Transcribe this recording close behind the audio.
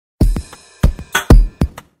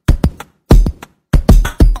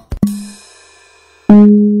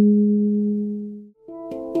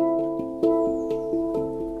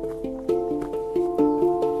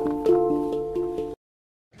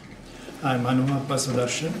I'm Hanumappa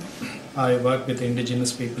Sudarshan. I work with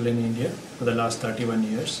indigenous people in India for the last 31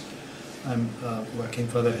 years. I'm working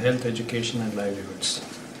for their health, education and livelihoods.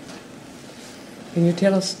 Can you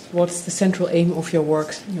tell us what's the central aim of your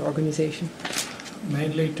work, your organization?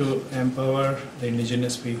 Mainly to empower the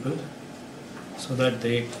indigenous people so that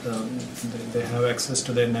they have access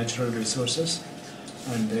to their natural resources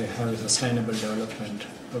and they have sustainable development,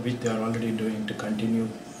 which they are already doing, to continue,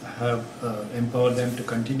 empower them to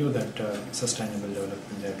continue that sustainable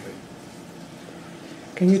development they are doing.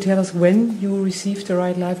 Can you tell us when you received the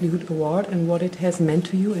Right Livelihood Award and what it has meant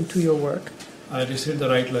to you and to your work? I received the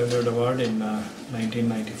Right Livelihood Award in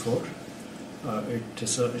 1994.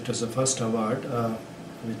 It was the first award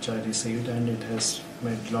which I received, and it has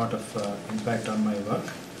made a lot of impact on my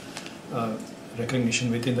work.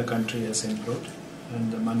 Recognition within the country has improved,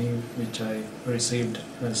 and the money which I received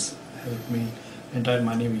has helped me. Entire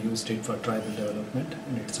money we used it for tribal development,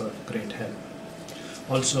 and it's of great help.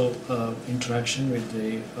 Also, interaction with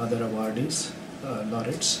the other awardees,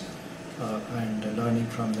 laureates, and learning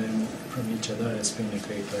from them, from each other, has been a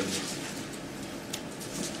great value.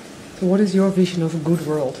 So what is your vision of a good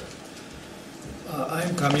world? I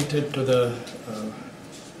am committed to the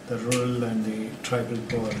rural and the tribal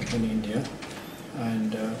poor in India,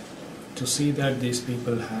 and to see that these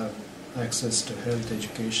people have access to health,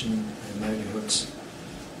 education and livelihoods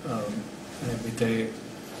with a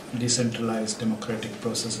decentralized democratic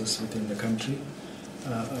processes within the country.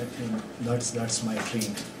 I think that's my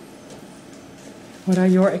dream. What are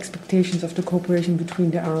your expectations of the cooperation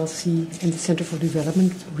between the RLC and the Center for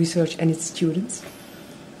Development Research and its students?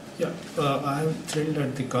 Yeah, I am thrilled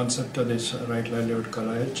at the concept of this Right Livelihood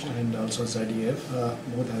College and also ZDF.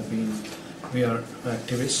 Both have been, we are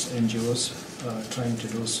activists, NGOs, trying to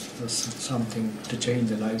do something to change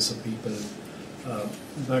the lives of people.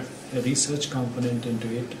 But a research component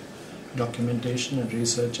into it, documentation and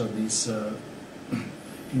research of these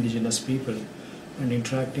indigenous people, and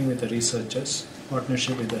interacting with the researchers,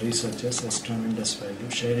 partnership with the researchers has tremendous value.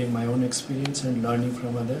 Sharing my own experience and learning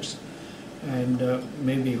from others. And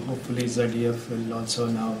maybe hopefully ZDF will also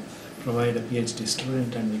now provide a PhD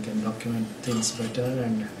student, and we can document things better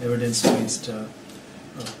and evidence-based,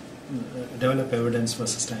 develop evidence for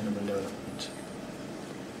sustainable development.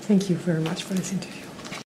 Thank you very much for this interview.